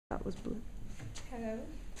that was blue. Hello.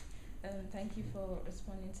 Thank you for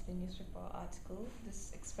responding to the newspaper article.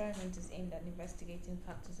 This experiment is aimed at investigating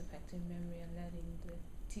factors affecting memory and learning in the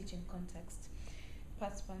teaching context.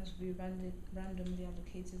 Participants will be randomly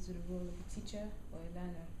allocated to the role of a teacher or a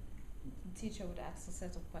learner. The teacher would ask a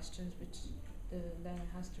set of questions which the learner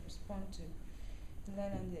has to respond to. The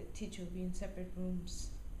learner and the teacher will be in separate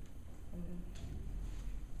rooms.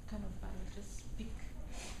 I'll just pick.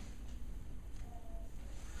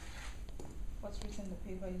 What's written in the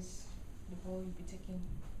paper is the role you'll be taking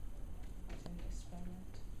in the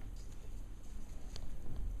experiment.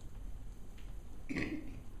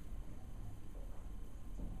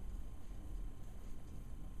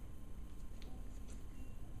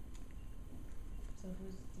 So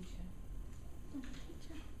who's the teacher? I'm the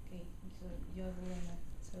teacher. Okay, so you're the learner.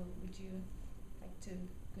 So would you like to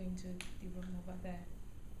go into the room over there?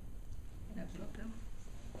 No problem.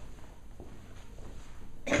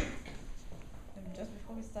 Just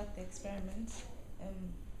before we start the experiment,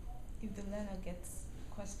 if the learner gets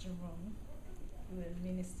a question wrong, we will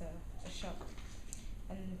administer a shock.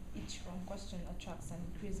 And each wrong question attracts an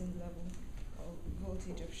increasing level or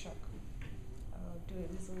voltage of shock. I'll do a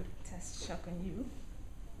little test shock on you.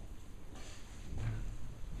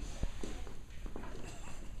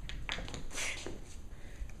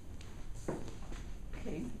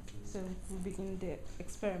 Okay, so we'll begin the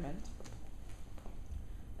experiment.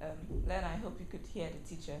 Len, I hope you could hear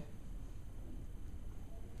the teacher.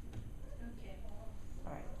 Okay.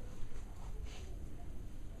 Alright.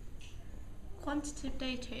 Quantitative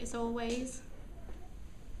data is always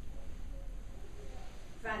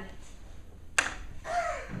valid.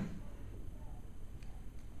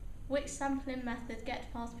 Which sampling method gets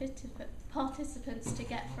participants to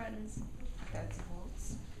get friends? That's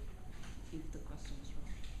false. If the question is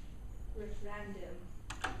wrong. With random.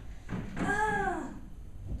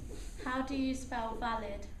 How do you spell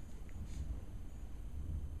valid?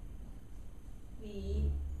 VALID.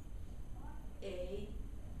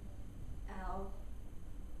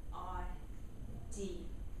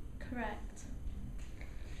 Correct.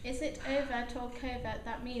 Is it overt or covert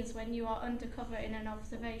that means when you are undercover in an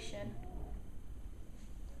observation?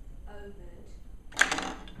 Overt.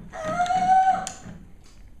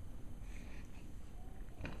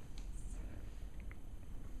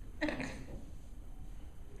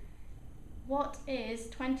 What is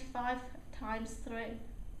 25 times 3?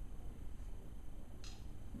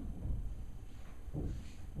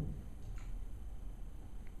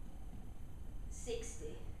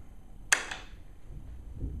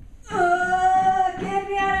 Get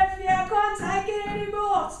me out of here! I can't take it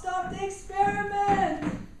anymore! Stop the experiment!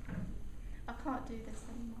 I can't do this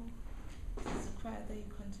anymore. It's required that you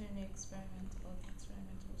continue the experiment or the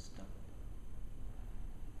experiment will stop.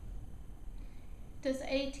 Does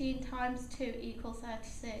 18 times 2 equal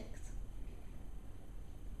 36?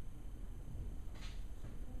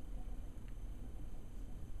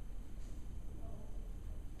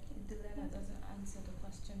 If the learner doesn't answer the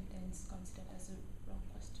question, then it's considered as a wrong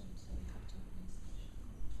question, so you have to answer.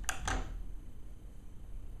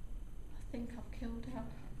 I think I've killed her.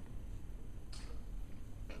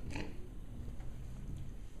 Okay,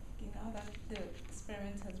 now that the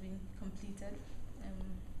experiment has been completed, I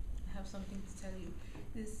have something to tell you.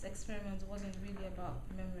 This experiment wasn't really about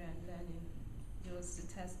memory and learning. It was to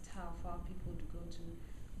test how far people would go to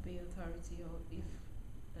obey authority, or if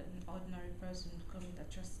an ordinary person would commit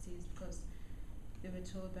atrocities because they were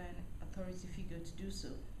told by an authority figure to do so.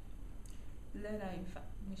 The learner, in fact,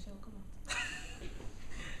 Michelle, come out.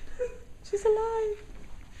 She's alive.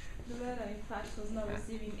 The learner, in fact, was not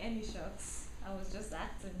receiving any shots. I was just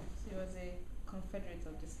acting. She was a confederate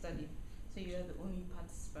of the study. So you're the only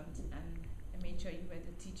participant, and I made sure you were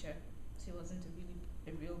the teacher. So it wasn't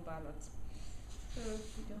a real ballot. So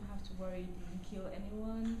you don't have to worry, you didn't kill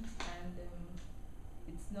anyone, and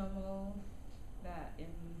it's normal that in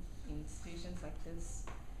situations like this,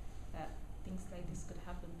 that things like this could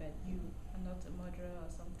happen, but you are not a murderer or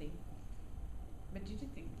something. But did you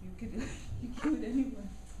think you killed anyone?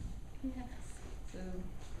 Yes. So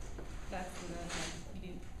that's the learning. You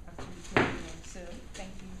didn't actually kill anyone. So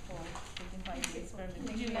thank you for taking part in the experiment.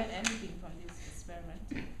 Did you learn anything from this experiment?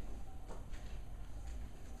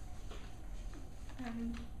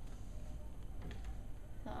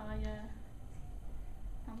 That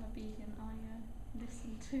I'm obedient. I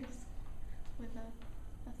listen to with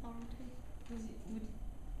authority. Would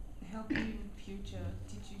it help you in future,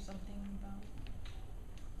 teach you something about?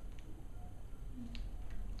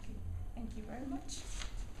 Okay. Thank you very much.